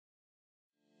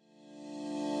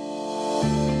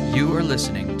You are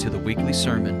listening to the weekly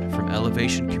sermon from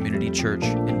Elevation Community Church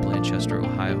in Blanchester,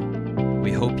 Ohio.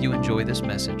 We hope you enjoy this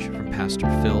message from Pastor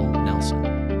Phil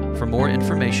Nelson. For more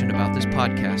information about this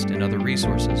podcast and other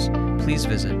resources, please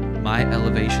visit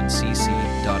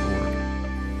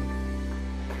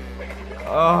myelevationcc.org.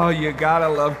 Oh, you gotta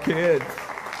love kids.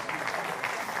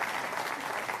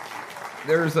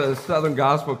 There's a Southern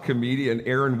gospel comedian,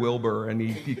 Aaron Wilbur, and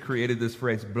he created this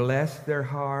phrase, bless their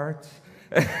hearts.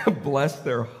 Bless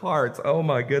their hearts. Oh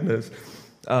my goodness.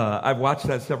 I've watched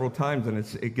that several times and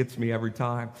it gets me every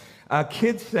time.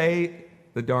 Kids say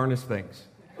the darnest things.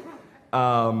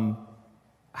 How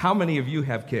many of you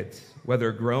have kids,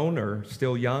 whether grown or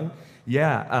still young?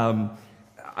 Yeah.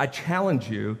 I challenge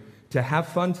you to have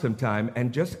fun sometime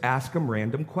and just ask them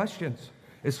random questions,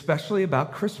 especially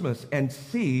about Christmas, and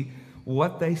see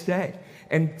what they say.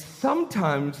 And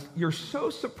sometimes you're so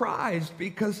surprised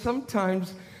because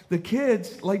sometimes the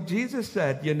kids, like Jesus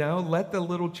said, let the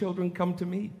little children come to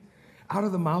me. Out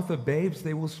of the mouth of babes,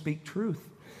 they will speak truth.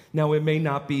 Now, it may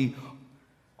not be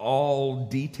all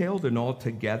detailed and all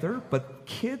together, but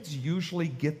kids usually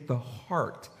get the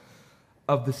heart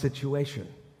of the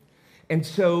situation. And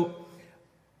so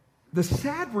the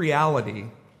sad reality,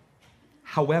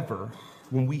 however,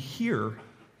 when we hear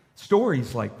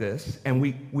stories like this, and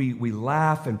we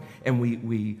laugh and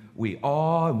we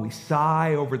awe and we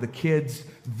sigh over the kids'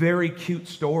 very cute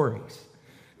stories.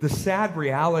 The sad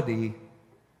reality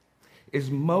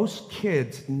is most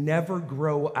kids never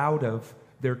grow out of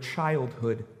their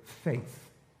childhood faith.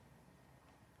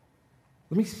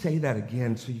 Let me say that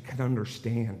again so you can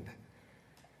understand.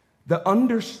 The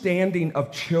understanding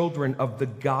of children of the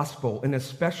gospel, and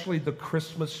especially the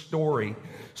Christmas story,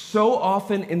 so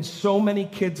often in so many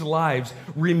kids' lives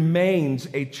remains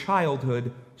a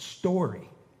childhood story.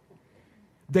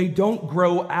 They don't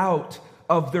grow out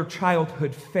of their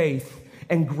childhood faith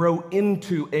and grow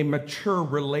into a mature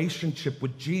relationship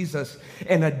with Jesus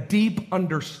and a deep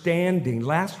understanding.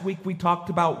 Last week we talked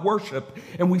about worship,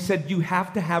 and we said you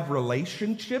have to have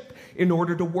relationship in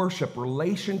order to worship,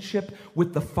 relationship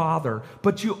with the Father.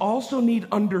 But you also need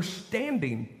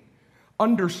understanding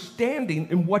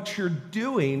in what you're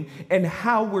doing and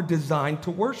how we're designed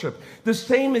to worship. The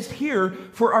same is here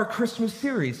for our Christmas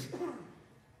series.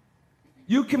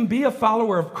 You can be a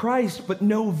follower of Christ, but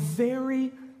know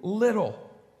very little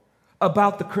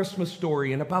about the Christmas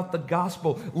story and about the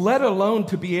gospel, let alone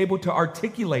to be able to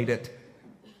articulate it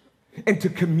and to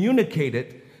communicate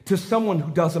it to someone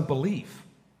who doesn't believe.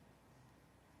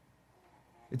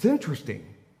 It's interesting.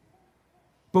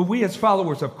 But we as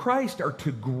followers of Christ are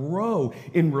to grow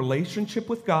in relationship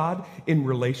with God, in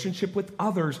relationship with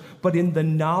others, but in the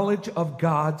knowledge of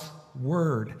God's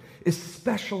word,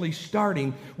 especially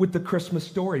starting with the Christmas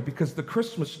story, because the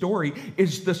Christmas story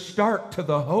is the start to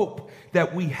the hope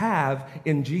that we have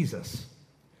in Jesus.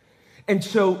 And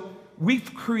so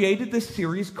we've created this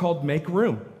series called Make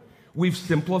Room. We've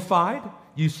simplified.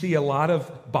 You see a lot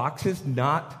of boxes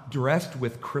not dressed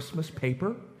with Christmas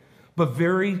paper, but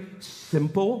very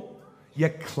simple,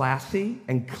 yet classy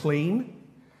and clean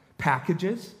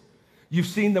packages. You've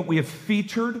seen that we have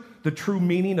featured the true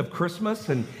meaning of Christmas,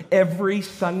 and every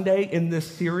Sunday in this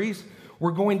series,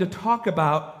 we're going to talk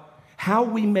about how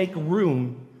we make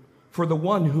room for the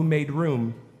one who made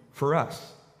room for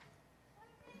us.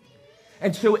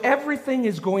 And so everything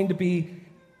is going to be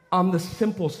on the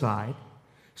simple side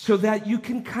so that you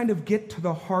can kind of get to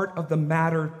the heart of the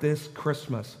matter this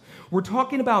Christmas. We're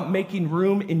talking about making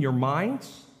room in your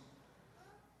minds,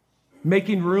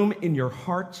 making room in your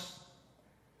hearts,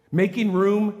 making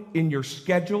room in your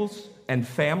schedules and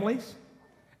families.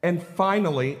 And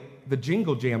finally, the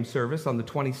Jingle Jam service on the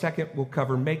 22nd will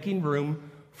cover making room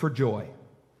for joy.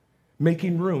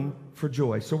 Making room for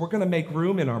joy. So we're going to make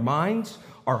room in our minds,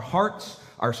 our hearts,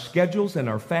 our schedules, and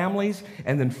our families.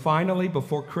 And then finally,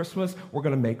 before Christmas, we're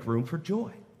going to make room for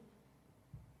joy.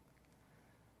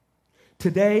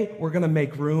 Today, we're going to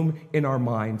make room in our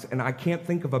minds, and I can't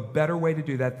think of a better way to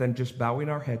do that than just bowing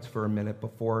our heads for a minute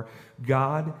before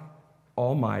God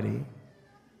Almighty,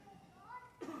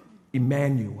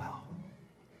 Emmanuel,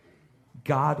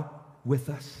 God with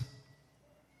us,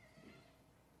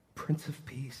 Prince of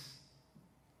Peace,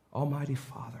 Almighty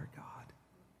Father God.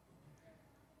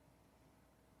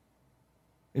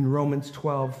 In Romans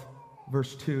 12,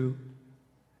 verse 2,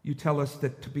 you tell us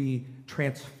that to be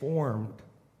transformed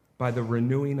by the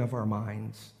renewing of our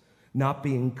minds, not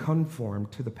being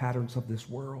conformed to the patterns of this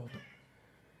world.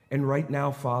 And right now,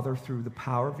 Father, through the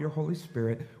power of your Holy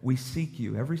Spirit, we seek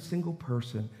you, every single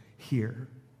person here,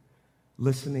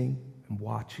 listening and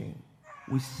watching.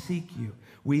 We seek you.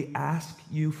 We ask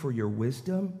you for your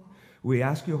wisdom, We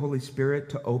ask you, Holy Spirit,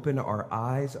 to open our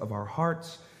eyes of our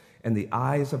hearts and the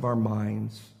eyes of our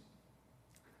minds.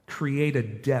 Create a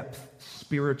depth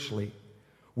spiritually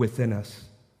within us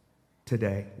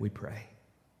today, we pray.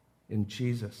 In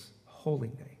Jesus' holy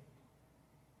name,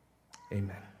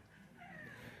 amen.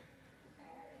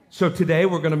 So today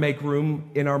we're going to make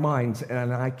room in our minds,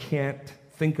 and I can't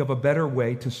think of a better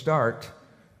way to start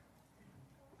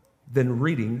than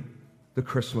reading the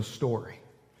Christmas story.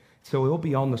 So it'll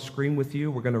be on the screen with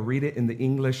you. We're going to read it in the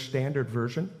English Standard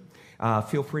Version.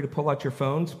 Feel free to pull out your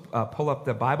phones, pull up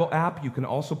the Bible app. You can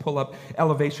also pull up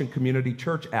Elevation Community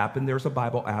Church app, and there's a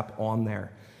Bible app on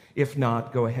there. If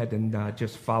not, go ahead and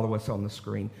just follow us on the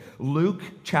screen. Luke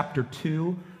chapter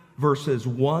 2, verses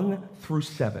 1 through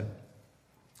 7.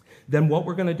 Then what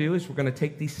we're going to do is we're going to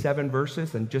take these 7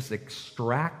 verses and just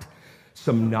extract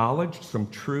some knowledge, some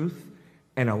truth,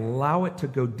 and allow it to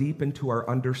go deep into our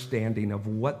understanding of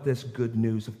what this good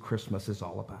news of Christmas is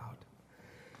all about.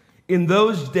 In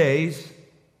those days,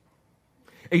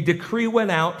 a decree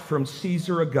went out from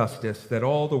Caesar Augustus that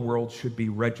all the world should be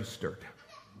registered,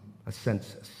 a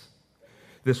census.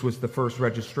 This was the first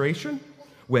registration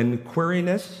when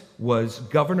Quirinius was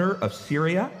governor of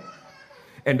Syria,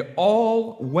 and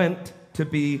all went to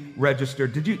be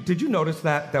registered. Did you notice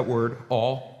that word,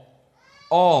 all?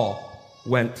 All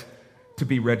went to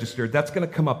be registered. That's going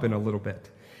to come up in a little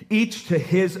bit. Each to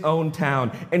his own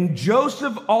town. And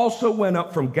Joseph also went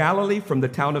up from Galilee, from the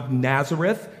town of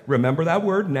Nazareth. Remember that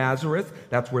word, Nazareth.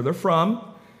 That's where they're from.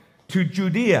 To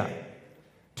Judea,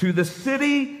 to the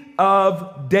city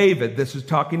of David. This is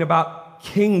talking about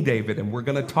King David, and we're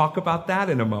going to talk about that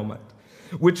in a moment,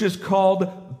 which is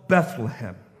called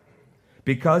Bethlehem,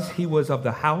 because he was of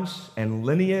the house and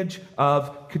lineage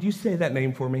of, could you say that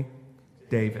name for me?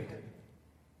 David.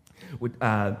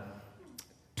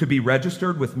 To be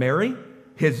registered with Mary,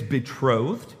 his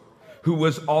betrothed, who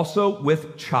was also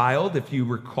with child. If you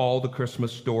recall the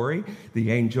Christmas story,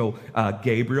 the angel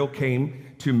Gabriel came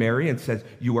to Mary and says,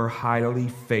 "You are highly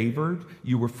favored.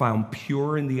 You were found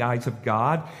pure in the eyes of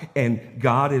God, and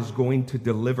God is going to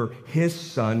deliver his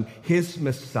son, his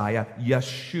Messiah,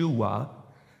 Yeshua,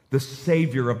 the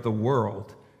Savior of the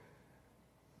world,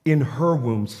 in her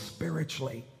womb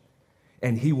spiritually,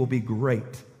 and he will be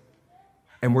great."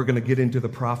 And we're going to get into the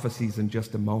prophecies in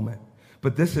just a moment.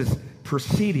 But this is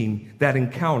preceding that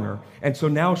encounter. And so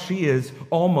now she is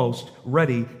almost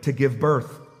ready to give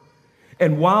birth.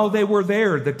 And while they were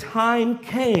there, the time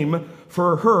came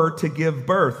for her to give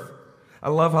birth. I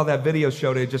love how that video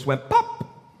showed it. It just went pop,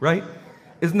 right?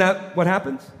 Isn't that what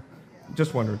happens?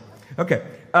 Just wondering. Okay.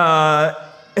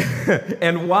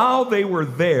 And while they were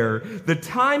there, the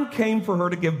time came for her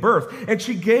to give birth. And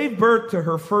she gave birth to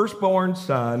her firstborn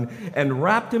son and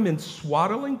wrapped him in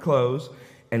swaddling clothes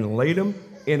and laid him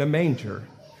in a manger,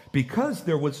 because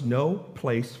there was no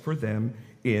place for them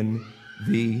in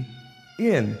the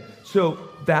inn. So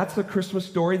that's a Christmas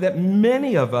story that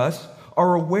many of us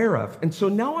are aware of. And so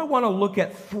now I want to look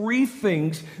at 3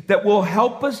 things that will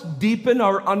help us deepen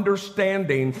our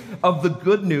understanding of the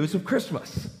good news of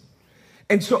Christmas.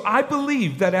 And so I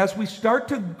believe that as we start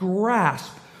to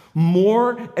grasp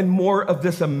more and more of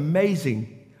this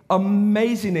amazing,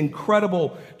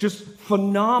 incredible, just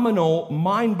phenomenal,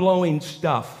 mind-blowing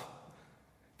stuff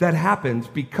that happens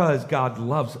because God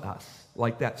loves us,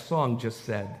 like that song just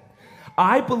said,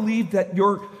 I believe that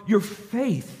your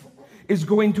faith is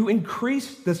going to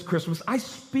increase this Christmas. I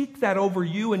speak that over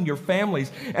you and your families.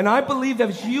 And I believe that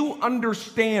as you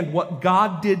understand what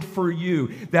God did for you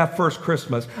that first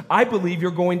Christmas, I believe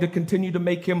you're going to continue to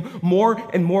make him more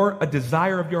and more a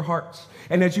desire of your hearts.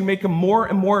 And as you make him more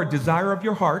and more a desire of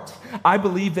your hearts, I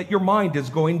believe that your mind is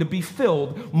going to be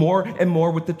filled more and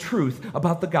more with the truth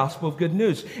about the gospel of good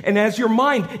news. And as your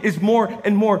mind is more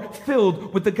and more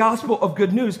filled with the gospel of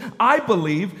good news, I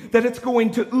believe that it's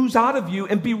going to ooze out of you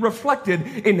and be reflected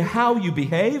in how you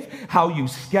behave, how you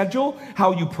schedule,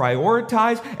 how you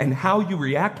prioritize, and how you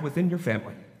react within your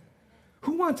family.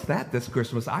 Who wants that this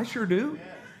Christmas? I sure do.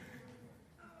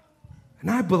 And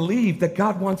I believe that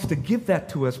God wants to give that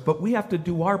to us, but we have to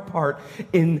do our part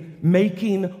in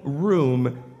making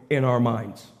room in our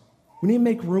minds. We need to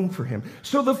make room for him.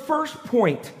 So the first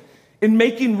point in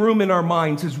making room in our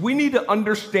minds is we need to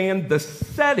understand the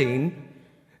setting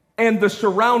and the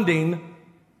surrounding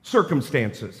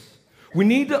circumstances. We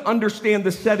need to understand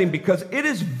the setting because it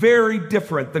is very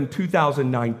different than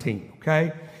 2019,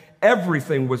 okay?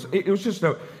 Everything was, it was just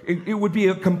it would be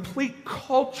a complete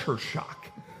culture shock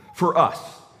for us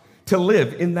to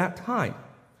live in that time.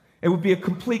 It would be a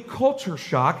complete culture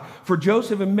shock for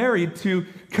Joseph and Mary to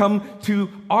come to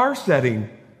our setting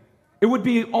It would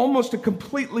be almost a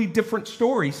completely different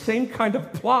story, same kind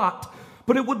of plot,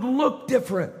 but it would look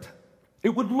different.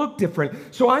 It would look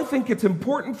different. So I think it's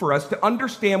important for us to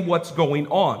understand what's going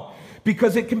on,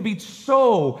 because it can be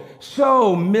so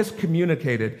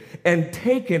miscommunicated and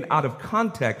taken out of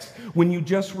context when you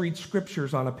just read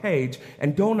scriptures on a page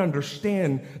and don't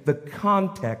understand the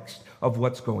context of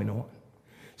what's going on.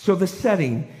 So the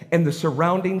setting and the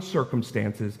surrounding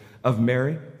circumstances of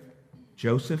Mary,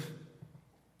 Joseph,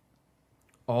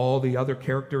 all the other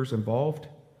characters involved,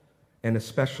 and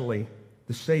especially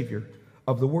the Savior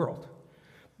of the world.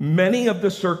 Many of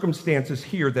the circumstances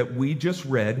here that we just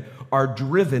read are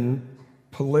driven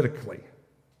politically.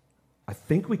 I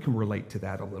think we can relate to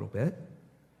that a little bit.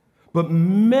 But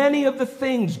many of the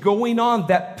things going on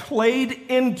that played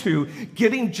into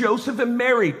getting Joseph and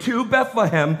Mary to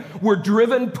Bethlehem were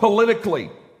driven politically.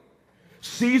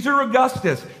 Caesar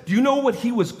Augustus, do you know what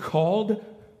he was called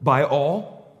by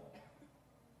all?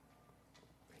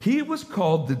 He was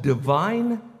called the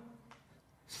divine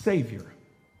Savior.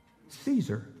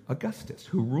 Caesar Augustus,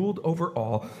 who ruled over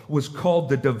all, was called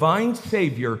the divine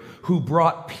Savior who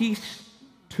brought peace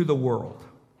to the world.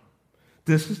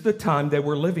 This is the time that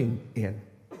we're living in.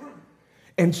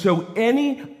 And so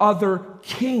any other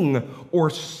king or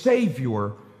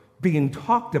savior being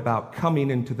talked about coming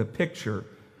into the picture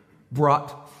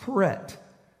brought threat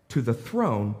to the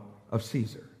throne of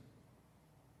Caesar.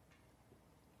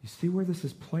 You see where this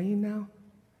is playing now?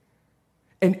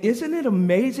 And isn't it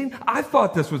amazing? I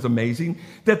thought this was amazing,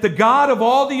 that the God of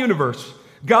all the universe,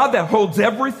 God that holds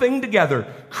everything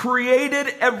together,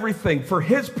 created everything for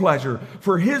his pleasure,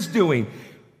 for his doing,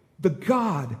 the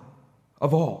God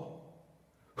of all,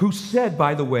 who said,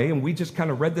 by the way, and we just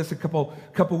kind of read this a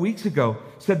couple weeks ago,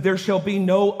 said, "There shall be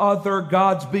no other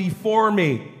gods before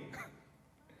me."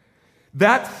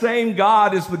 That same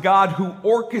God is the God who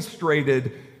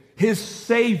orchestrated his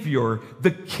Savior,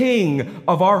 the King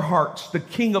of our hearts, the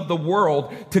King of the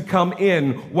world, to come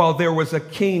in while there was a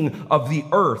king of the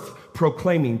earth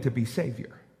proclaiming to be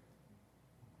Savior.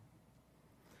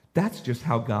 That's just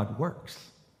how God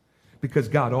works, because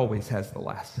God always has the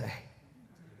last say.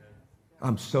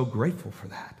 I'm so grateful for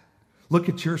that. Look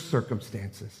at your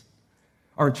circumstances.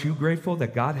 Aren't you grateful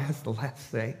that God has the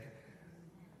last say?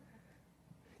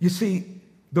 You see,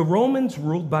 the Romans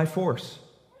ruled by force.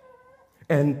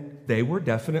 And they were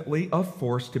definitely a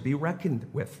force to be reckoned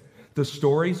with. The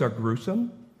stories are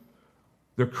gruesome,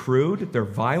 they're crude, they're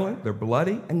violent, they're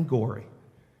bloody and gory.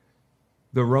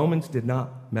 The Romans did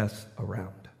not mess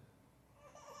around.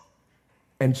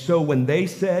 And so when they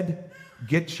said,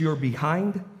 "Get your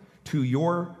behind to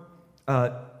your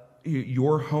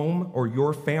home or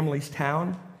your family's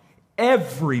town,"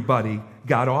 everybody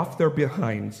got off their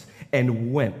behinds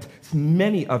and went.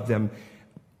 Many of them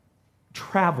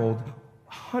traveled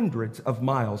hundreds of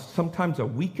miles, sometimes a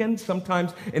weekend,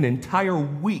 sometimes an entire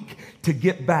week, to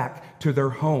get back to their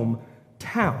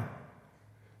hometown.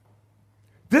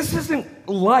 This isn't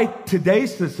like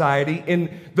today's society in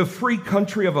the free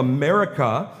country of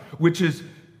America, which is,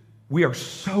 we are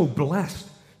so blessed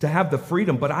to have the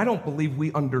freedom, but I don't believe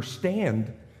we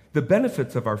understand the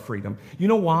benefits of our freedom. You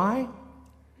know why?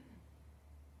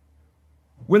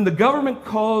 When the government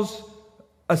calls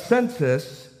a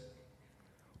census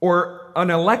or an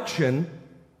election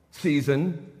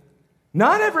season,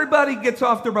 not everybody gets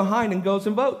off their behind and goes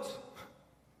and votes,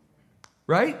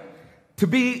 right? To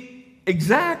be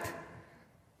exact,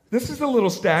 this is a little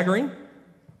staggering.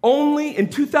 Only in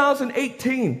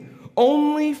 2018,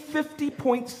 only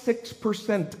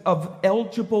 50.6% of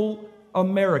eligible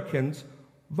Americans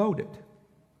voted.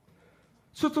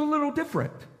 So it's a little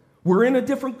different. We're in a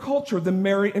different culture than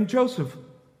Mary and Joseph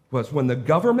was, when the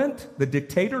government, the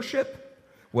dictatorship,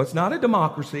 was not a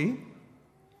democracy,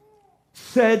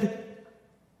 said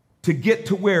to get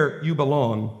to where you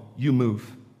belong, you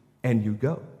move and you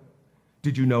go.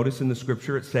 Did you notice in the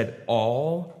scripture it said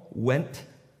all went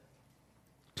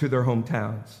to their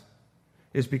hometowns?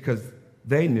 It's because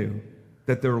they knew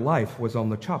that their life was on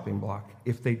the chopping block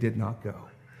if they did not go.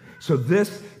 So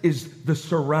this is the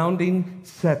surrounding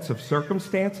sets of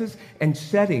circumstances and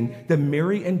setting that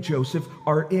Mary and Joseph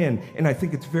are in. And I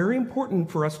think it's very important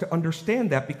for us to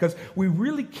understand that, because we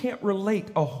really can't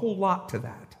relate a whole lot to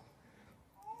that.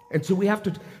 And so we have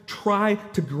to try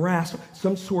to grasp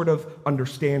some sort of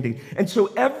understanding. And so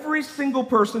every single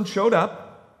person showed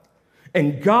up,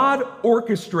 and God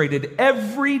orchestrated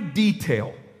every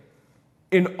detail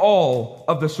in all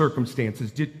of the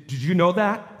circumstances. Did you know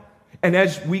that? And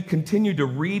as we continue to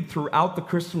read throughout the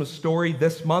Christmas story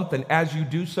this month, and as you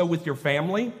do so with your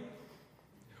family,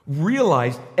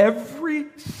 realize every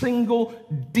single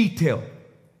detail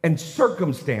and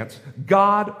circumstance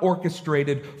God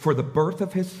orchestrated for the birth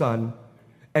of his Son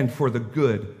and for the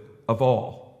good of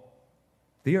all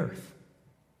the earth.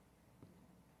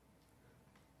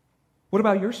 What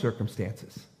about your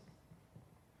circumstances?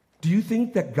 Do you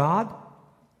think that God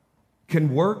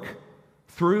can work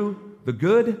through the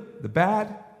good, the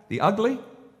bad, the ugly?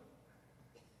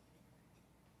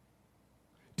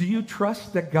 Do you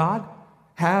trust that God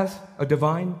has a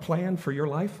divine plan for your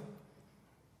life?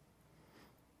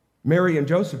 Mary and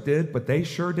Joseph did, but they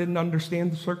sure didn't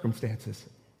understand the circumstances.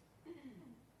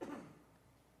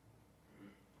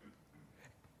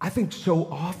 I think so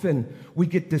often we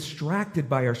get distracted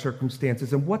by our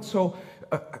circumstances. And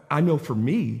I know for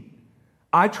me,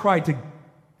 I try to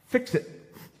fix it.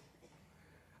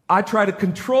 I try to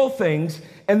control things,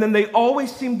 and then they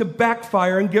always seem to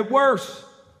backfire and get worse.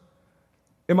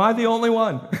 Am I the only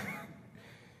one?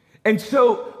 And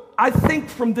so I think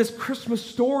from this Christmas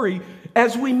story,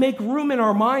 as we make room in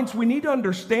our minds, we need to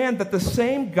understand that the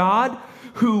same God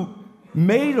who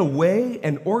made a way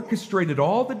and orchestrated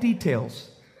all the details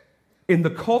in the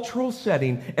cultural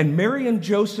setting and Mary and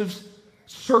Joseph's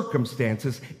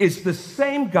circumstances is the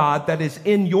same God that is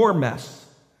in your mess,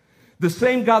 the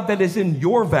same God that is in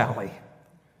your valley,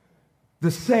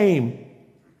 the same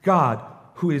God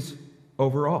who is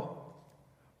over all.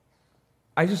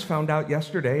 I just found out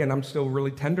yesterday, and I'm still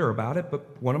really tender about it,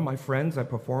 but one of my friends I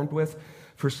performed with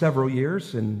for several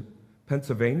years in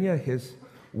Pennsylvania, his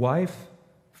wife,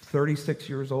 36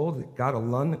 years old, got a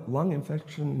lung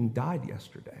infection and died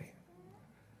yesterday.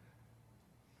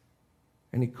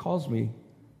 And he calls me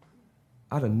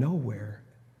out of nowhere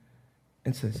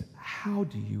and says, "How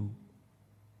do you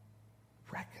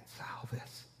reconcile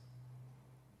this?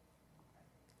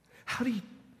 How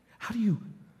do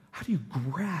you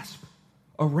grasp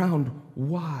around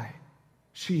why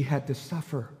she had to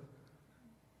suffer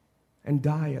and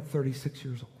die at 36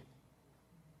 years old?"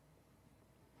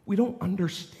 We don't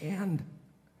understand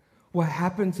what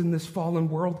happens in this fallen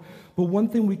world, but one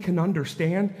thing we can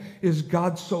understand is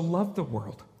God so loved the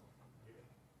world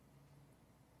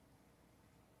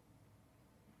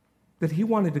that he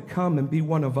wanted to come and be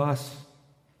one of us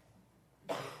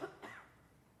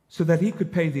so that he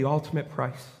could pay the ultimate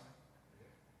price.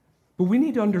 But we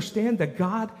need to understand that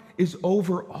God is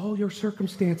over all your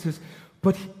circumstances,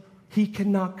 but he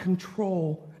cannot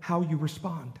control how you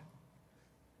respond.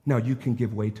 Now, you can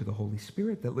give way to the Holy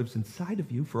Spirit that lives inside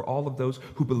of you for all of those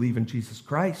who believe in Jesus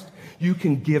Christ. You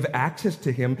can give access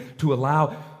to him to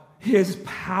allow his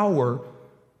power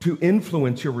to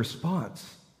influence your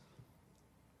response.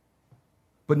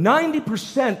 But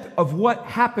 90% of what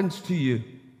happens to you,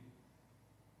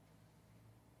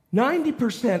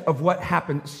 90% of what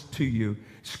happens to you,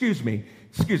 excuse me,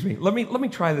 let me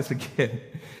try this again.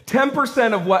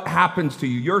 10% of what happens to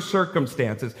you, your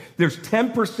circumstances, there's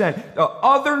 10%. The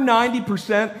other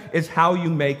 90% is how you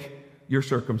make your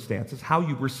circumstances, how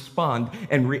you respond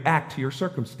and react to your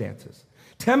circumstances.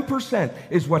 10%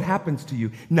 is what happens to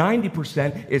you.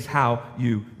 90% is how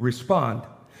you respond.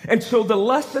 And so the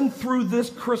lesson through this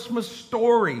Christmas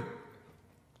story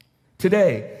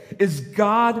today is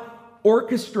God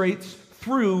orchestrates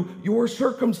through your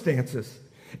circumstances.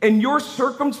 And your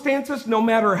circumstances, no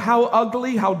matter how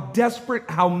ugly, how desperate,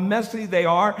 how messy they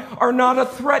are not a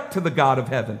threat to the God of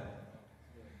heaven.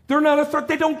 They're not a threat.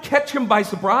 They don't catch him by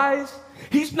surprise.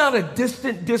 He's not a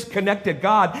distant, disconnected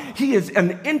God. He is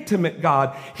an intimate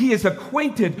God. He is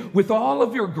acquainted with all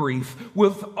of your grief,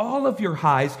 with all of your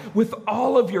highs, with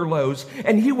all of your lows,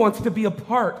 and he wants to be a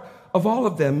part of all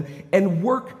of them and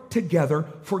work together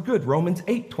for good. Romans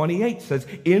 8:28 says,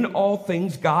 "In all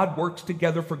things God works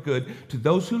together for good to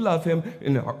those who love him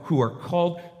and who are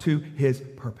called to his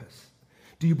purpose."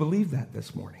 Do you believe that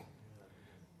this morning?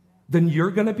 Then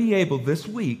you're going to be able this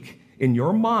week in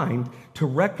your mind to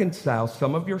reconcile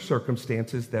some of your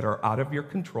circumstances that are out of your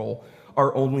control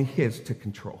are only his to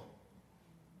control.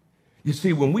 You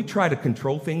see, when we try to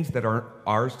control things that aren't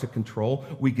ours to control,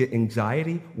 we get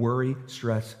anxiety, worry,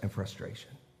 stress, and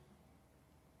frustration.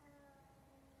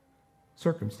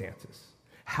 Circumstances.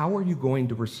 How are you going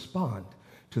to respond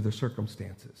to the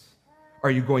circumstances?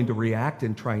 Are you going to react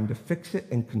in trying to fix it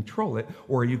and control it,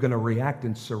 or are you going to react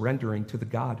in surrendering to the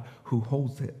God who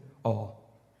holds it all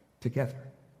together?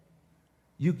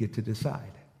 You get to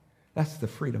decide. That's the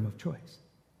freedom of choice.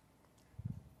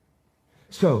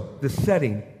 So, the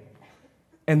setting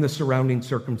and the surrounding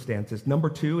circumstances. Number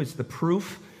 2 is the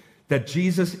proof that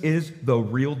Jesus is the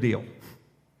real deal.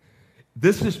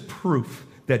 This is proof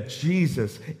that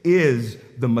Jesus is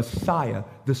the Messiah,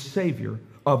 the Savior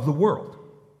of the world.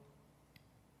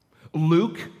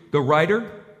 Luke, the writer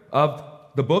of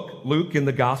the book, Luke in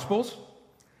the Gospels,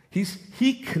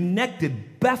 He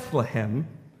connected Bethlehem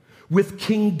with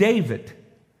King David.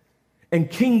 And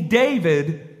King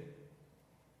David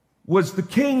was the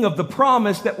king of the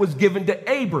promise that was given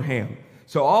to Abraham.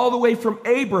 So all the way from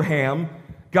Abraham,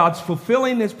 God's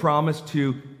fulfilling his promise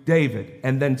to David,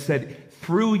 and then said,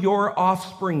 through your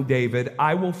offspring, David,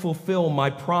 I will fulfill my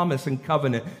promise and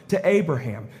covenant to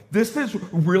Abraham. This is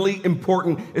really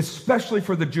important, especially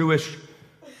for the Jewish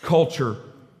culture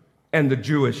and the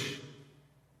Jewish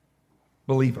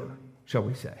believer, shall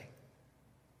we say.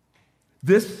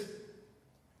 This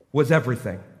was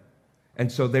everything.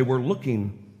 And so they were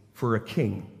looking for a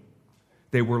king.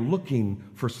 They were looking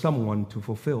for someone to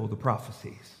fulfill the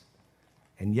prophecies.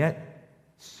 And yet,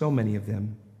 so many of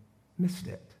them missed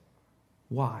it.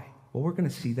 Why? Well, we're going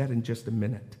to see that in just a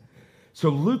minute. So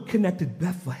Luke connected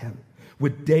Bethlehem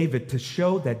with David to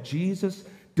show that Jesus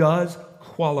does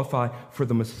qualify for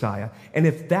the Messiah. And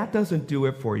if that doesn't do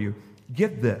it for you,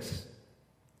 get this,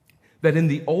 that in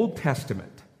the Old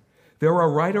Testament, there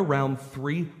are right around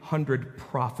 300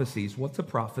 prophecies. What's a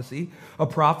prophecy? A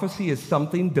prophecy is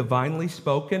something divinely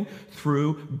spoken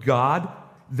through God,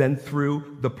 then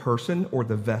through the person or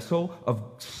the vessel of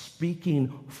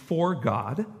speaking for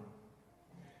God.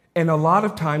 And a lot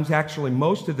of times, actually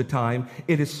most of the time,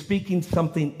 it is speaking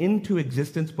something into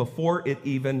existence before it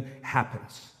even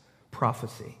happens.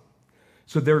 Prophecy.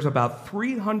 So there's about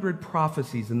 300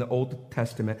 prophecies in the Old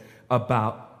Testament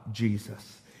about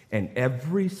Jesus. And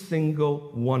every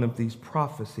single one of these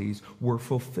prophecies were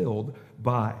fulfilled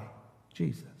by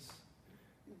Jesus.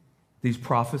 These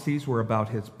prophecies were about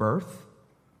his birth,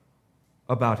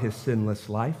 about his sinless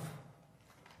life,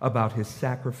 about his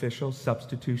sacrificial,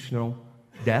 substitutional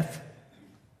death,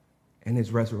 and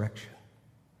his resurrection.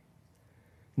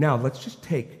 Now, let's just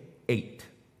take 8.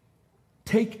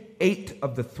 Take 8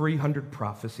 of the 300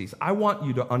 prophecies. I want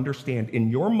you to understand in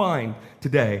your mind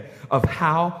today of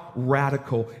how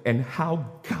radical and how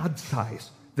God-sized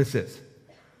this is.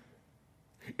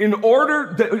 The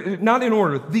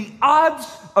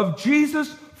odds of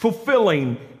Jesus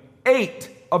fulfilling 8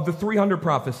 of the 300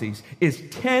 prophecies is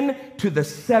 10 to the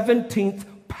 17th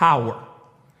power.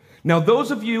 Now, those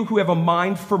of you who have a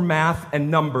mind for math and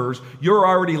numbers, you're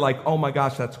already like, oh my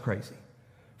gosh, that's crazy.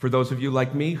 For those of you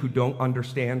like me who don't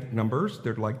understand numbers,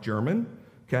 they're like German,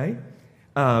 okay?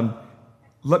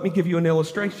 Let me give you an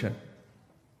illustration.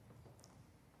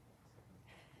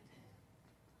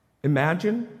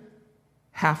 Imagine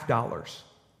 $50.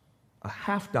 A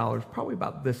 $50 is probably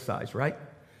about this size, right?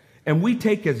 And we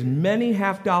take as many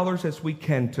 $50 as we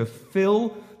can to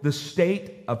fill the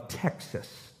state of Texas,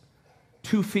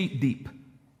 2 feet deep.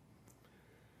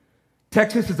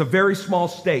 Texas is a very small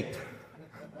state.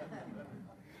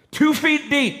 2 feet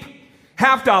deep,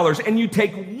 $50, and you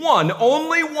take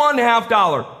only one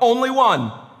 $50, only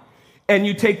one. And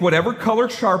you take whatever color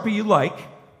Sharpie you like,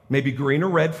 maybe green or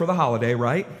red for the holiday,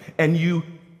 right? And you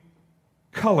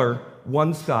color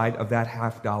one side of that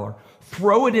 $50.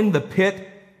 Throw it in the pit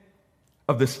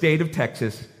of the state of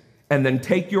Texas, and then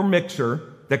take your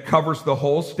mixer that covers the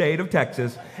whole state of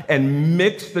Texas and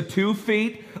mix the 2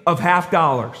 feet of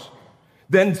 $50.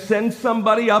 Then send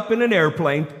somebody up in an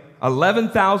airplane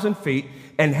 11,000 feet,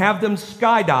 and have them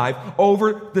skydive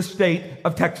over the state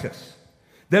of Texas.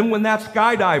 Then when that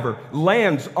skydiver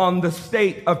lands on the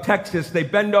state of Texas, they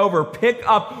bend over, pick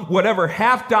up whatever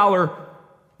 $50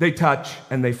 they touch,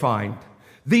 and they find.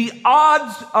 The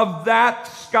odds of that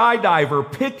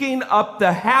skydiver picking up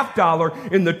the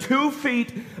 $50 in the 2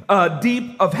 feet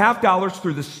deep of $50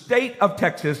 through the state of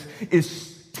Texas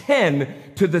is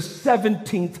 10 to the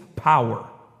 17th power.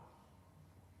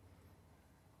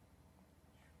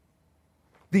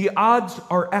 The odds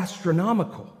are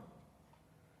astronomical,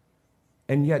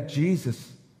 and yet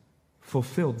Jesus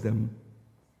fulfilled them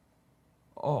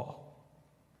all.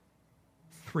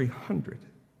 300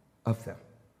 of them.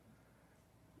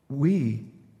 We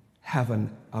have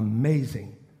an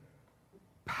amazing,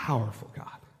 powerful God.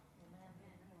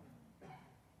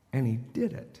 And he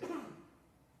did it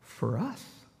for us.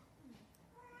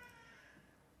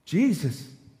 Jesus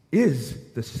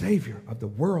is the Savior of the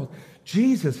world.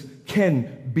 Jesus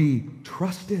can be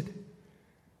trusted.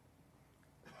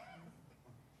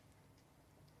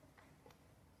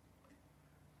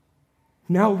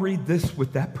 Now read this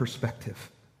with that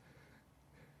perspective.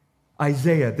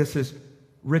 Isaiah, this is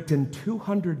written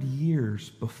 200 years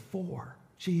before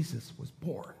Jesus was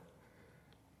born.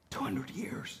 200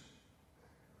 years.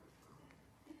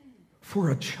 For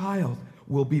a child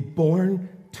will be born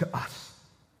to us.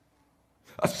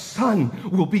 A son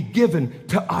will be given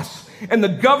to us, and the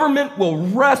government will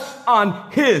rest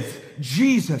on his,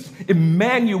 Jesus,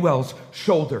 Emmanuel's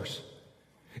shoulders.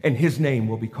 And his name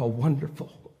will be called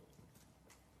Wonderful,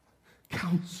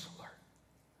 Counselor,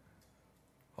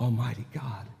 Almighty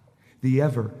God, the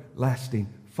Everlasting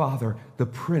Father, the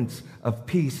Prince of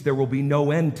Peace. There will be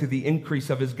no end to the increase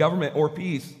of his government or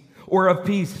peace, or of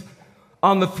peace.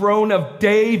 On the throne of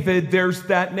David, there's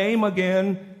that name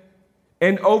again,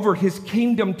 and over his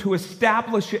kingdom, to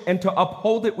establish it and to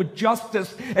uphold it with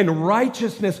justice and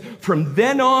righteousness from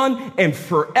then on and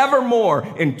forevermore,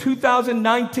 in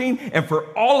 2019 and for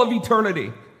all of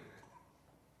eternity.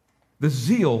 The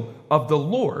zeal of the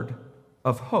Lord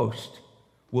of hosts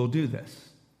will do this.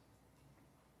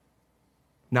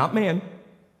 Not man,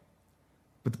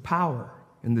 but the power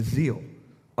and the zeal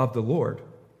of the Lord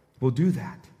will do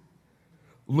that.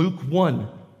 Luke 1,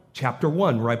 chapter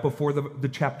 1, right before the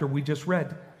chapter we just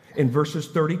read, in verses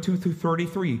 32 through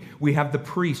 33, we have the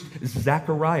priest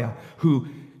Zechariah, who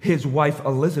his wife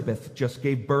Elizabeth just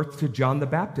gave birth to John the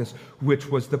Baptist, which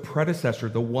was the predecessor,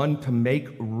 the one to make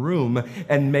room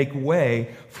and make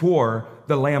way for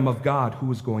the Lamb of God who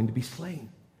was going to be slain.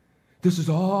 This is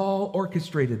all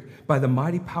orchestrated by the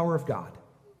mighty power of God.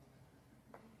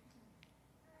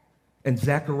 And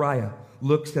Zechariah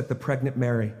looks at the pregnant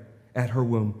Mary at her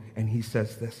womb, and he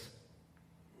says this: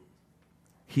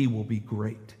 he will be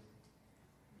great,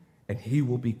 and he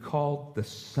will be called the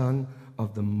Son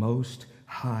of the Most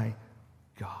High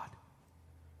God.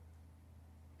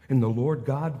 And the Lord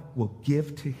God will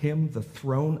give to him the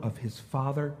throne of his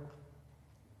father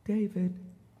David,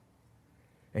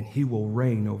 and he will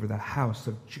reign over the house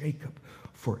of Jacob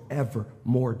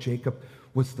forevermore. Jacob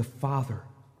was the father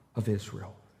of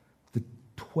Israel, the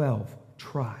 12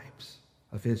 tribes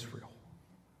of Israel.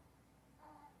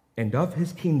 And of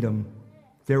his kingdom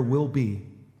there will be,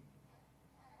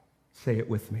 say it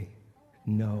with me,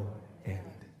 no end.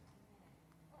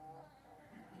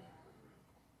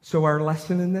 So our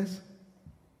lesson in this?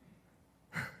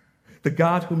 The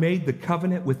God who made the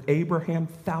covenant with Abraham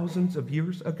thousands of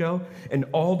years ago and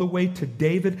all the way to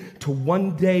David to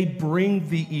one day bring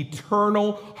the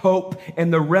eternal hope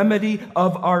and the remedy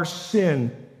of our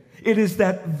sin. It is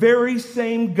that very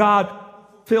same God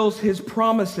fulfills his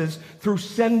promises through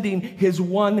sending his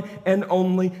one and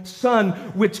only Son,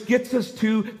 which gets us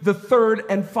to the third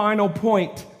and final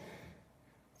point: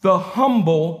 the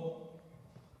humble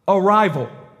arrival.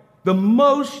 The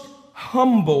most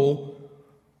humble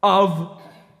of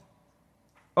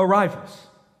arrivals.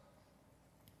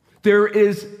 There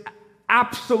is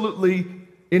absolutely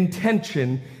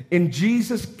intention in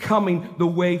Jesus coming the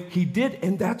way he did,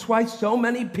 and that's why so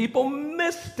many people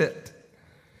missed it,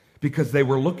 because they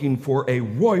were looking for a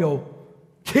royal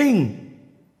king,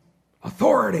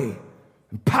 authority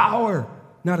and power,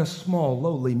 not a small,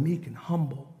 lowly, meek, and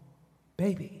humble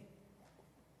baby.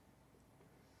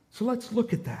 So let's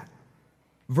look at that.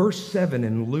 Verse 7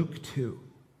 in Luke 2.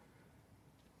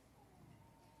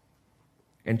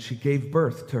 And she gave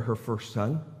birth to her first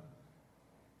son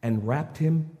and wrapped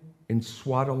him in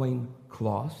swaddling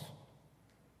cloths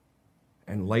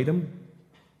and laid him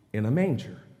in a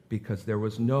manger because there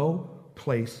was no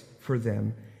place for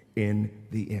them in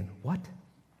the inn. What?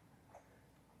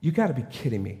 You got to be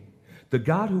kidding me. The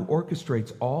God who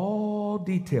orchestrates all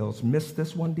details missed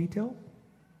this one detail?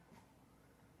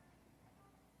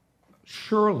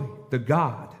 Surely the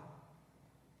God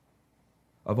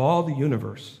of all the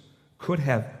universe could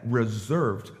have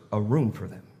reserved a room for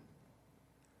them.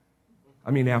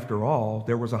 I mean, after all,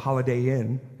 there was a Holiday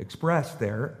Inn Express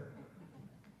there,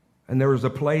 and there was a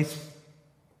place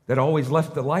that always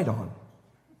left the light on.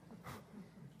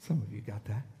 Some of you got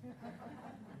that.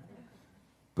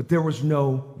 But there was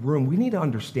no room. We need to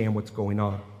understand what's going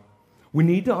on. We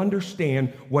need to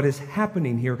understand what is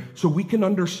happening here so we can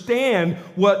understand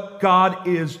what God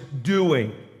is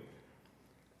doing.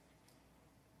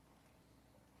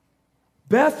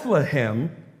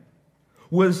 Bethlehem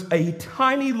was a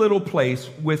tiny little place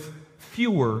with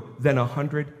fewer than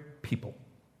 100 people.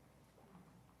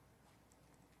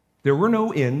 There were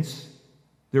no inns.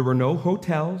 There were no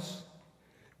hotels.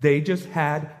 They just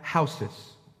had houses.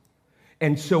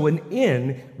 And so an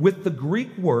inn, with the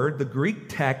Greek word, the Greek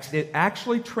text, it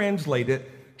actually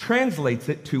translates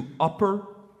it to upper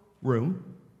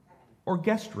room or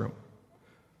guest room.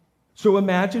 So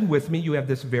imagine with me, you have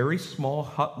this very small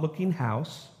hut-looking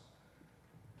house,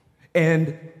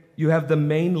 and you have the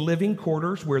main living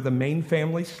quarters where the main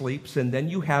family sleeps, and then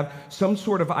you have some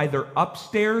sort of either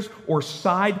upstairs or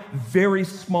side very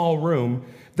small room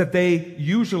that they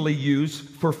usually use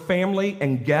for family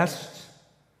and guests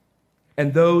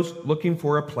and those looking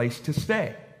for a place to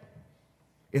stay.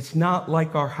 It's not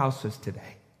like our houses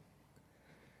today.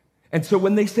 And so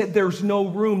when they said there's no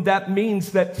room, that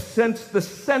means that since the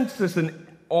census and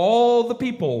all the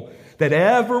people that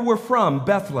ever were from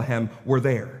Bethlehem were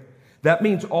there. That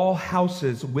means all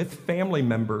houses with family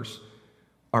members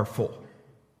are full.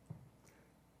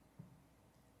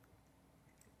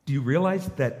 Do you realize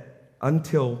that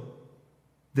until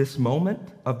this moment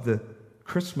of the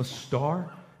Christmas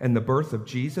star and the birth of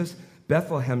Jesus,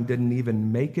 Bethlehem didn't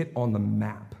even make it on the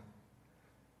map?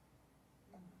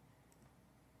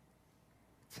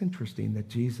 It's interesting that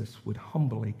Jesus would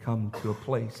humbly come to a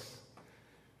place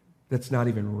that's not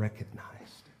even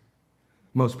recognized.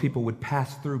 Most people would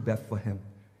pass through Bethlehem.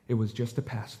 It was just a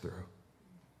pass through.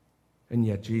 And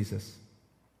yet Jesus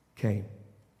came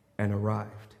and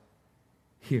arrived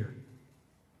here.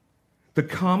 The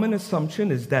common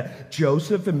assumption is that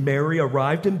Joseph and Mary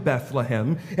arrived in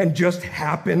Bethlehem and just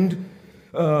happened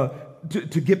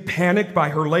to get panicked by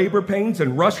her labor pains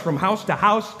and rush from house to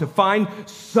house to find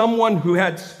someone who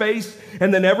had space,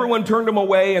 and then everyone turned them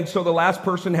away, and so the last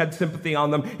person had sympathy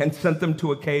on them and sent them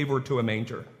to a cave or to a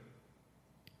manger.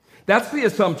 That's the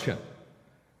assumption.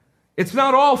 It's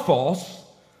not all false,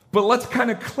 but let's kind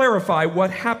of clarify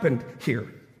what happened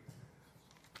here.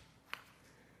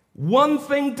 One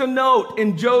thing to note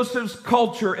in Joseph's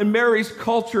culture and Mary's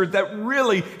culture that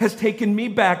really has taken me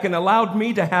back and allowed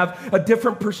me to have a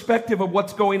different perspective of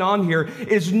what's going on here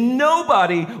is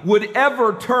nobody would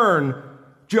ever turn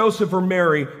Joseph or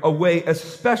Mary away,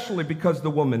 especially because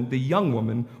the young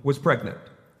woman, was pregnant.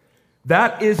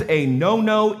 That is a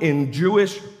no-no in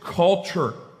Jewish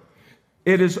culture.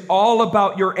 It is all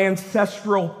about your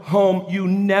ancestral home. You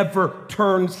never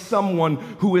turn someone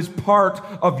who is part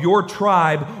of your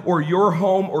tribe or your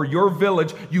home or your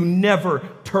village, you never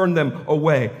turn them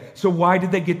away. So why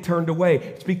did they get turned away?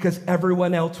 It's because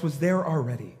everyone else was there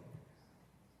already.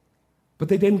 But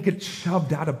they didn't get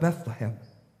shoved out of Bethlehem.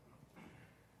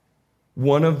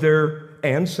 One of their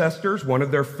ancestors, one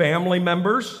of their family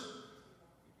members,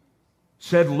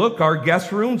 said, look, our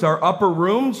guest rooms, our upper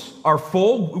rooms are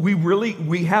full.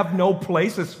 We have no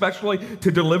place, especially to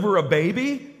deliver a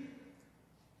baby.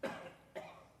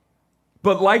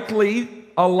 But likely,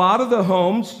 a lot of the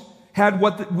homes had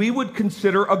what we would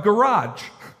consider a garage.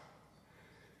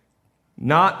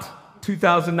 Not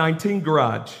 2019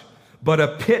 garage, but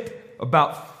a pit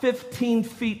about 15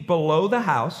 feet below the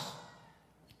house.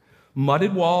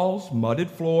 Mudded walls, mudded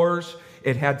floors.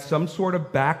 It had some sort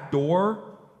of back door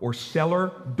or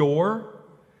cellar door.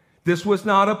 This was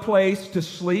not a place to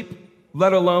sleep,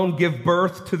 let alone give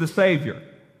birth to the Savior.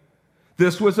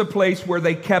 This was a place where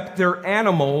they kept their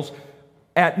animals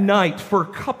at night for a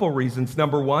couple reasons.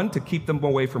 Number one, to keep them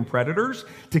away from predators,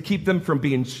 to keep them from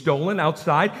being stolen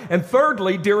outside. And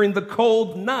thirdly, during the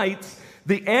cold nights,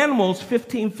 the animals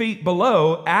 15 feet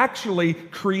below actually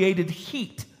created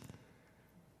heat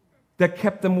that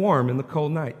kept them warm in the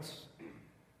cold nights.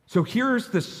 So here's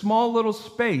this small little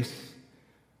space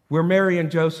where Mary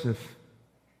and Joseph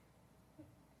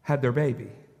had their baby,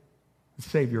 the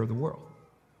Savior of the world.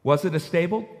 Was it a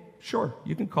stable? Sure,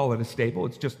 you can call it a stable.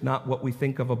 It's just not what we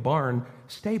think of a barn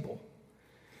stable.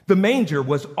 The manger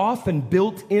was often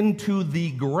built into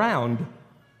the ground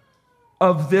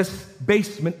of this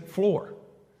basement floor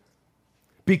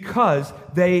because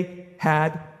they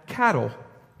had cattle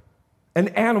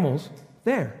and animals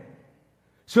there.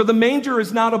 So the manger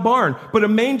is not a barn, but a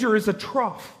manger is a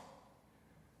trough.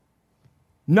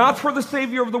 Not for the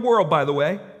Savior of the world, by the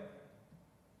way,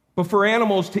 but for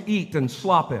animals to eat and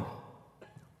slop in.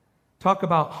 Talk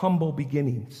about humble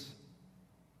beginnings.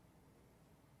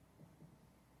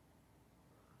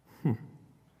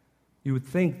 You would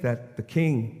think that the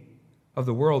king of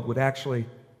the world would actually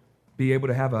be able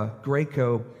to have a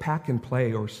Graco pack and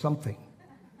play or something.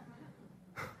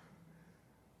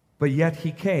 But yet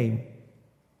he came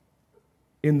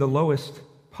in the lowest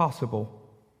possible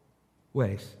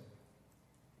ways.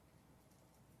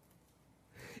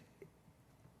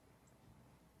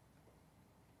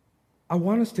 I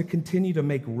want us to continue to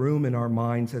make room in our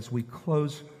minds as we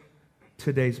close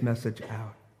today's message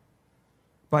out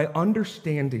by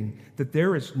understanding that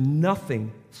there is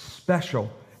nothing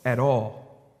special at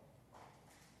all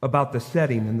about the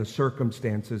setting and the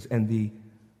circumstances and the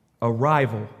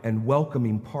arrival and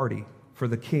welcoming party for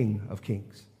the King of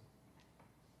Kings.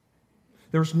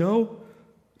 There's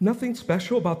nothing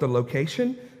special about the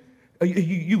location.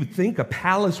 You would think a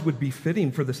palace would be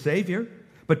fitting for the Savior,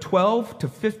 but 12 to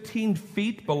 15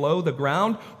 feet below the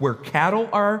ground where cattle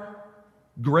are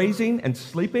grazing and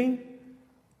sleeping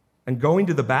and going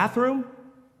to the bathroom,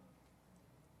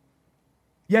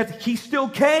 yet he still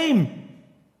came.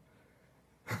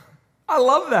 I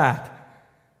love that.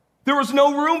 There was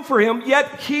no room for him,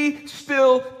 yet he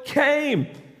still came.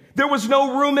 There was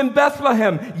no room in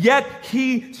Bethlehem, yet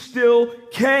he still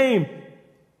came.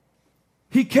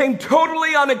 He came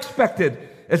totally unexpected,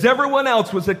 as everyone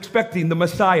else was expecting the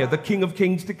Messiah, the King of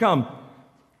Kings, to come.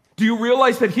 Do you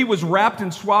realize that he was wrapped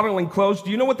in swaddling clothes? Do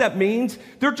you know what that means?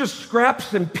 They're just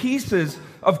scraps and pieces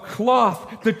of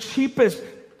cloth, the cheapest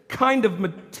kind of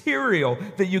material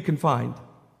that you can find.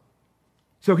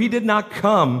 So he did not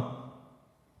come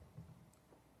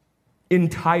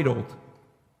entitled.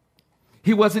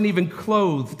 He wasn't even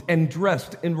clothed and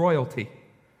dressed in royalty.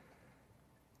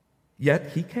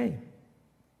 Yet he came.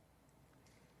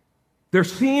 There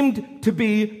seemed to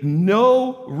be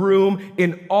no room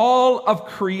in all of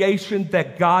creation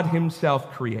that God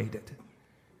himself created.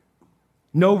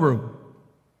 No room.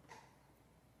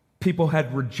 People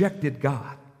had rejected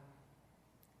God,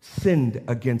 sinned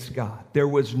against God. There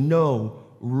was no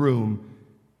room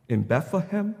in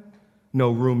Bethlehem,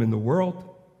 no room in the world,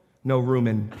 no room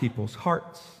in people's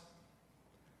hearts,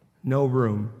 no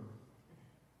room.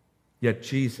 Yet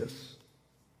Jesus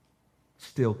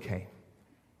still came.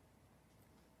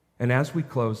 And as we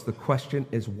close, the question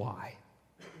is why?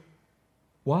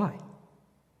 Why?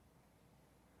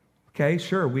 Okay,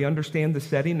 sure, we understand the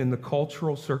setting and the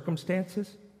cultural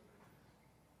circumstances.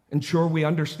 And sure, we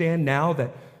understand now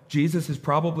that Jesus is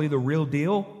probably the real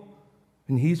deal,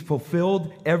 and he's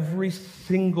fulfilled every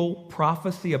single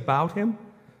prophecy about him.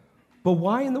 But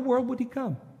why in the world would he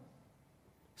come?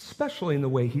 Especially in the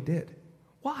way he did.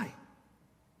 Why?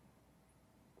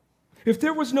 If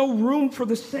there was no room for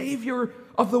the Savior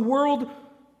of the world,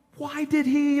 why did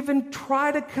he even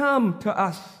try to come to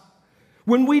us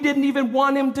when we didn't even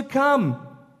want him to come?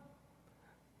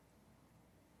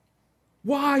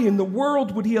 Why in the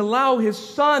world would he allow his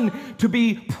son to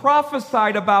be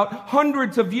prophesied about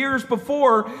hundreds of years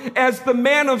before as the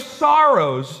man of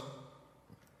sorrows,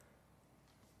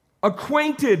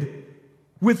 acquainted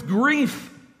with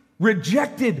grief,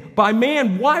 rejected by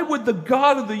man? Why would the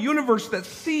God of the universe that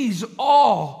sees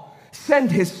all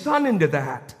send his son into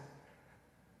that?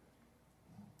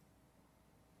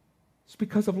 It's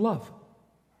because of love.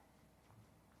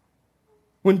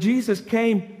 When Jesus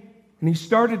came and he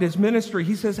started his ministry,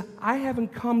 he says, I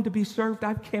haven't come to be served,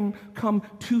 I've come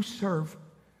to serve.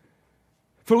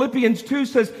 Philippians 2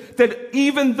 says that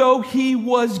even though he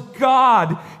was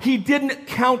God, he didn't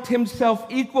count himself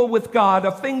equal with God,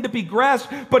 a thing to be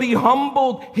grasped, but he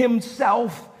humbled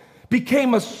himself,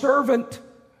 became a servant,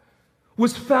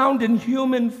 was found in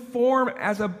human form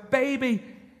as a baby,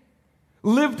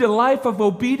 lived a life of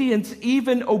obedience,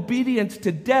 even obedience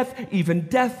to death, even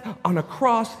death on a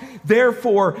cross.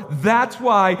 Therefore, that's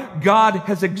why God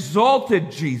has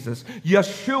exalted Jesus,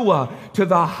 Yeshua, to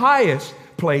the highest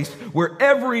place where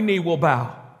every knee will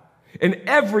bow and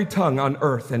every tongue on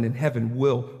earth and in heaven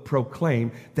will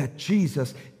proclaim that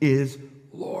Jesus is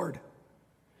Lord.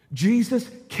 Jesus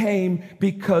came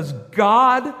because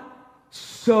God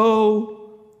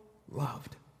so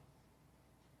loved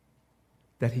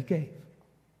that he gave.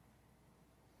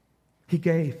 He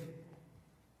gave.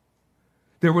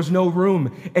 There was no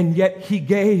room, and yet he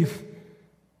gave.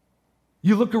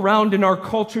 You look around in our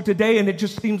culture today, and it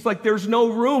just seems like there's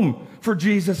no room for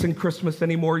Jesus in Christmas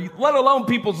anymore, let alone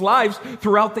people's lives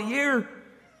throughout the year.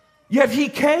 Yet he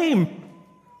came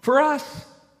for us,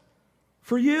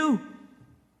 for you,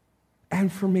 and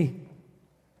for me.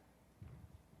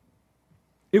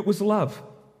 It was love.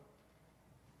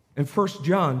 And 1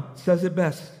 John says it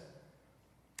best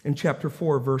in chapter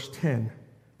 4, verse 10,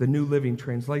 the New Living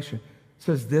Translation. It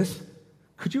says this.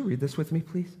 Could you read this with me,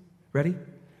 please? Ready?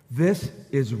 This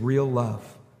is real love.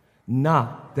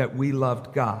 Not that we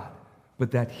loved God,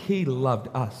 but that he loved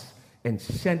us and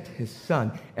sent his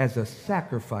son as a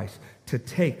sacrifice to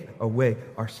take away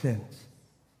our sins.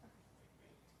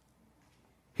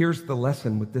 Here's the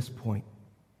lesson with this point.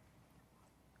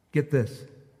 Get this.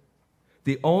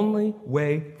 The only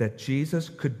way that Jesus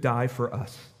could die for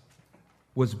us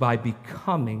was by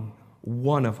becoming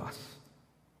one of us.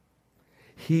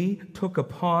 He took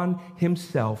upon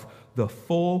himself the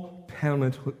full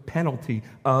penalty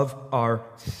of our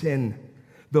sin,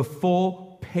 the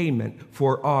full payment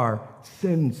for our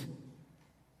sins,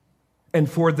 and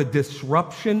for the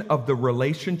disruption of the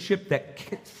relationship that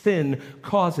sin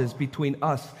causes between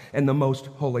us and the most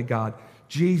holy God.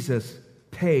 Jesus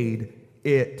paid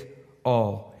it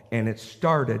all, and it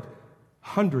started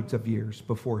hundreds of years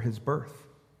before his birth.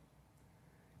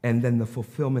 And then the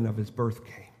fulfillment of his birth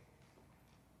came.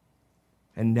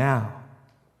 And now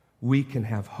we can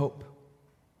have hope.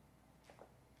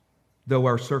 Though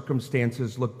our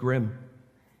circumstances look grim,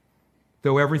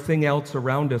 though everything else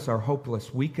around us are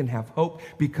hopeless, we can have hope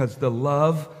because the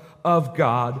love of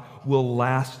God will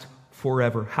last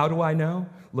forever. How do I know?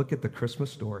 Look at the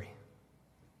Christmas story.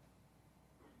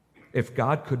 If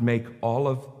God could make all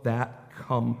of that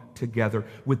come together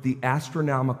with the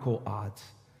astronomical odds,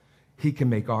 he can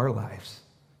make our lives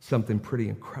something pretty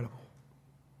incredible.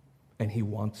 And he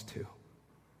wants to.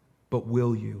 But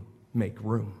will you make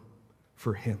room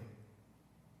for him?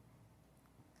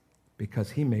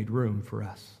 Because he made room for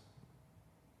us.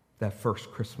 That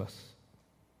first Christmas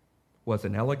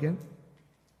wasn't elegant,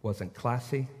 wasn't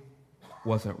classy,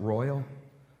 wasn't royal,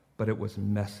 but it was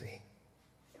messy,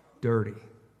 dirty,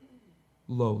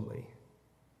 lowly.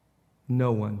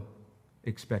 No one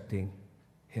expecting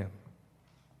him.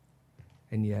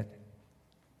 And yet,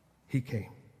 he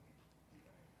came.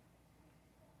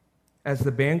 As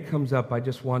the band comes up, I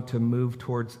just want to move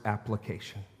towards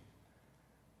application.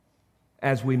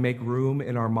 As we make room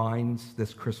in our minds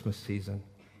this Christmas season,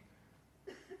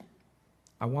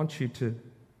 I want you to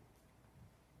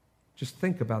just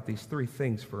think about these three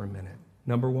things for a minute.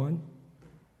 Number one,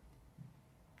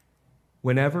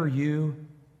 whenever you,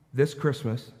 this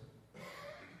Christmas,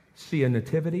 see a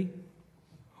nativity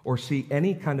or see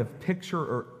any kind of picture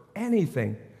or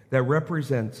anything that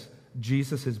represents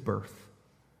Jesus' birth,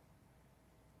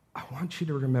 I want you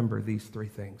to remember these three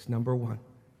things. Number one,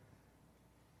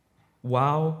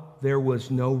 while there was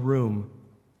no room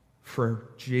for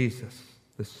Jesus,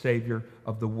 the Savior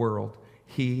of the world,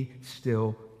 he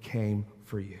still came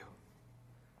for you.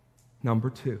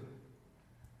 Number two,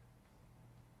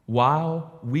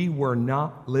 while we were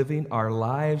not living our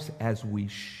lives as we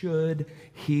should,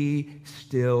 he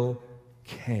still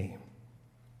came.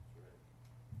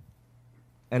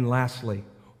 And lastly,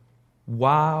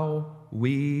 while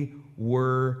we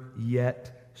were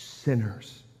yet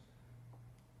sinners,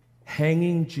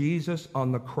 hanging Jesus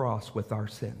on the cross with our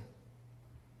sin,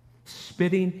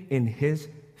 spitting in his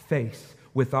face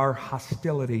with our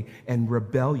hostility and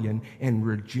rebellion and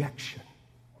rejection.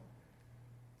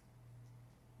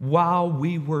 While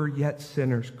we were yet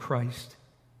sinners, Christ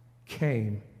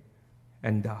came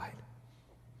and died.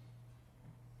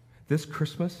 This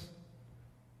Christmas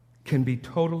can be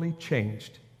totally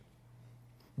changed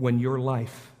when your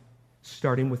life,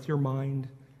 starting with your mind,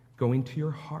 going to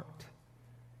your heart,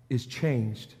 is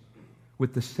changed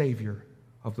with the Savior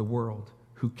of the world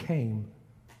who came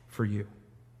for you.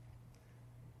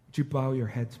 Would you bow your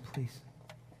heads, please?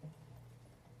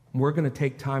 We're going to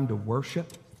take time to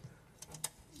worship.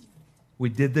 We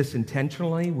did this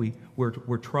intentionally.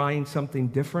 We're trying something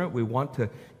different. We want to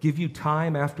give you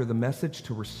time after the message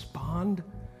to respond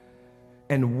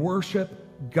and worship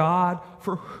God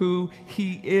for who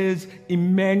he is,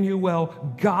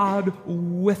 Emmanuel, God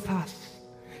with us.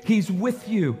 He's with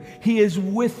you. He is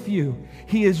with you.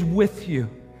 He is with you.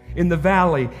 In the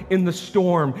valley, in the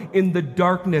storm, in the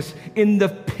darkness, in the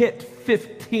pit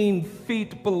 15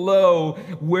 feet below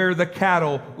where the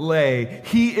cattle lay.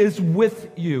 He is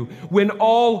with you. When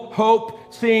all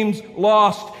hope seems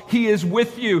lost, he is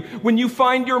with you. When you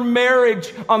find your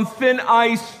marriage on thin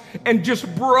ice and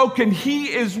just broken, he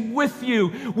is with you.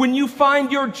 When you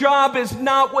find your job is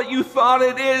not what you thought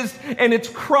it is and it's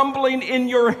crumbling in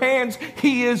your hands,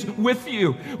 he is with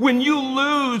you. When you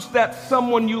lose that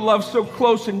someone you love so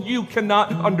close and you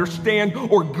cannot understand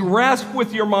or grasp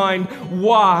with your mind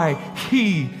why,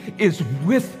 he is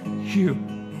with you.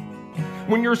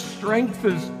 When your strength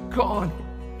is gone,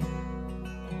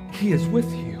 he is with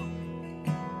you.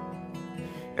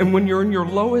 And when you're in your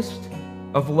lowest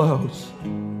of lows,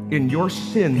 in your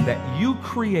sin that you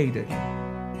created,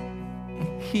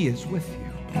 he is with you.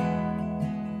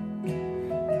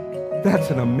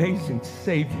 That's an amazing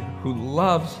Savior who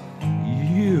loves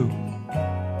you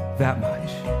that much.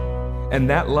 And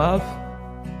that love,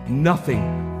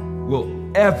 nothing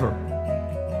will ever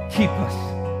keep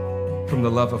us from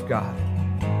the love of God.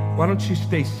 Why don't you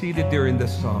stay seated during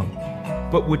this song?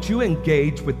 But would you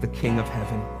engage with the King of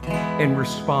Heaven and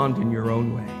respond in your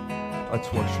own way?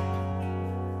 Let's worship.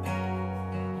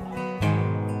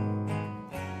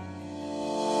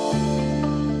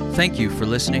 Thank you for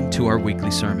listening to our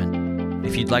weekly sermon.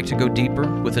 If you'd like to go deeper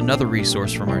with another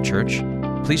resource from our church,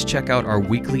 please check out our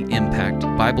weekly Impact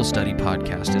Bible Study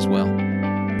podcast as well.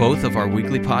 Both of our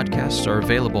weekly podcasts are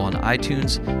available on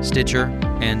iTunes, Stitcher,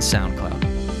 and SoundCloud.